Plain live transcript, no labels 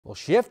Well,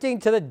 shifting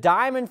to the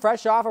Diamond,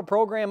 fresh off a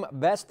program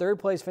best third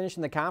place finish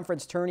in the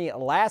conference tourney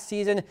last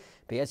season,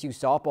 BSU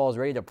softball is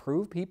ready to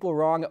prove people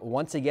wrong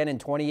once again in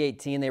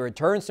 2018. They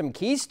returned some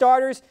key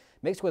starters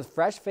mixed with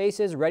fresh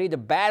faces ready to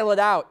battle it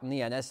out in the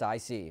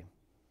NSIC.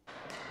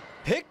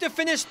 Picked to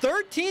finish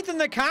 13th in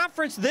the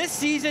conference this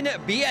season,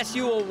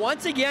 BSU will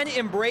once again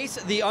embrace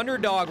the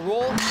underdog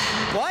role,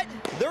 but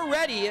they're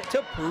ready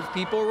to prove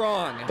people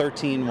wrong.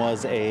 13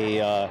 was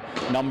a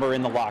number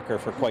in the locker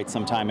for quite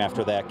some time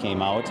after that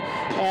came out,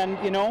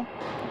 and you know,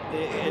 we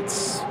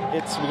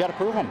got to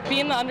prove them.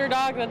 Being the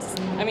underdog, that's,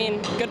 I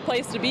mean, good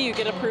place to be. You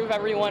get to prove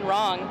everyone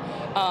wrong.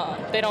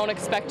 They don't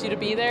expect you to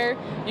be there.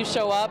 You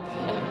show up,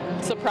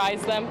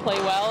 surprise them, play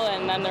well,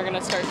 and then they're going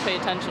to start to pay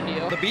attention to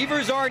you. The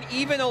Beavers are an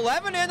even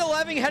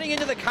 11-11 heading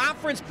into the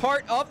conference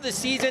part of the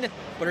season,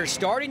 but are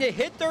starting to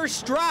hit their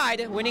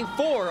stride, winning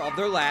 4 of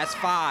their last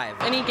 5.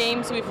 Any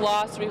games we've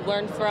lost, we've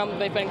learned from.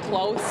 They've been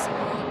close.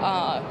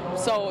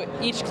 So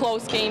each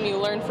close game, you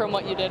learn from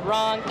what you did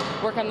wrong,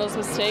 work on those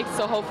mistakes,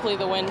 so hopefully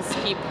the wins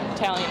keep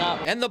tallying up.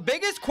 And the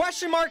biggest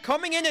question mark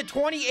coming into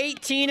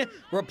 2018,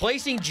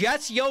 replacing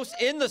Jess Yost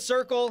in the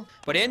circle,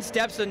 but in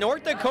steps the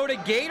North Dakota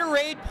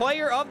Gatorade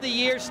Player of the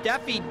Year,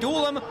 Steffi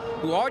Doolum,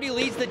 who already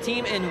leads the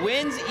team in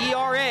wins,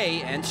 ERA,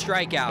 and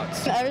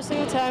strikeouts. Every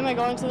single time I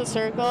go into the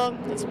circle,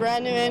 it's a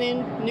brand new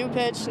inning, new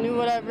pitch, new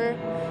whatever.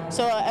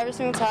 So every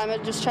single time I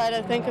just try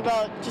to think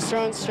about just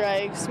throwing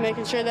strikes,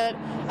 making sure that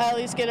I at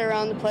least get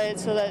around the plate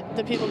so that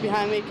the people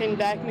behind me can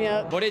back me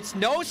up. But it's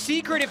no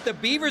secret if the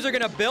Beavers are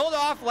going to build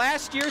off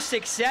last year's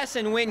success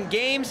and win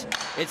games,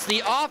 it's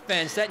the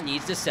offense that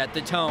needs to set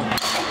the tone.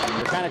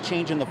 We're kind of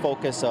changing the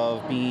focus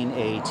of being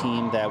a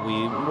team that we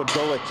would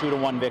go with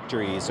 2-1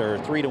 victories or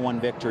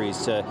 3-1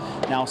 victories to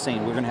now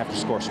saying we're going to have to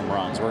score some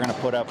runs. We're going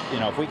to put up, you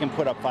know, if we can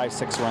put up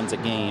 5-6 runs a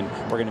game,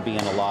 we're going to be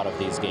in a lot of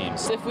these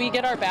games. If we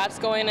get our bats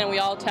going and we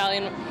all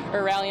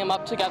rally them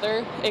up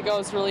together, it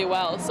goes really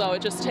well. So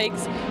it just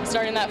takes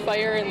starting that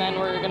fire, and then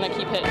we're going to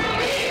keep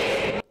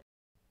hitting.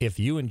 If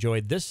you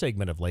enjoyed this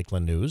segment of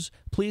Lakeland News,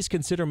 please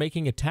consider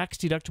making a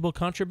tax-deductible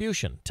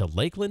contribution to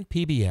Lakeland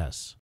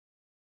PBS.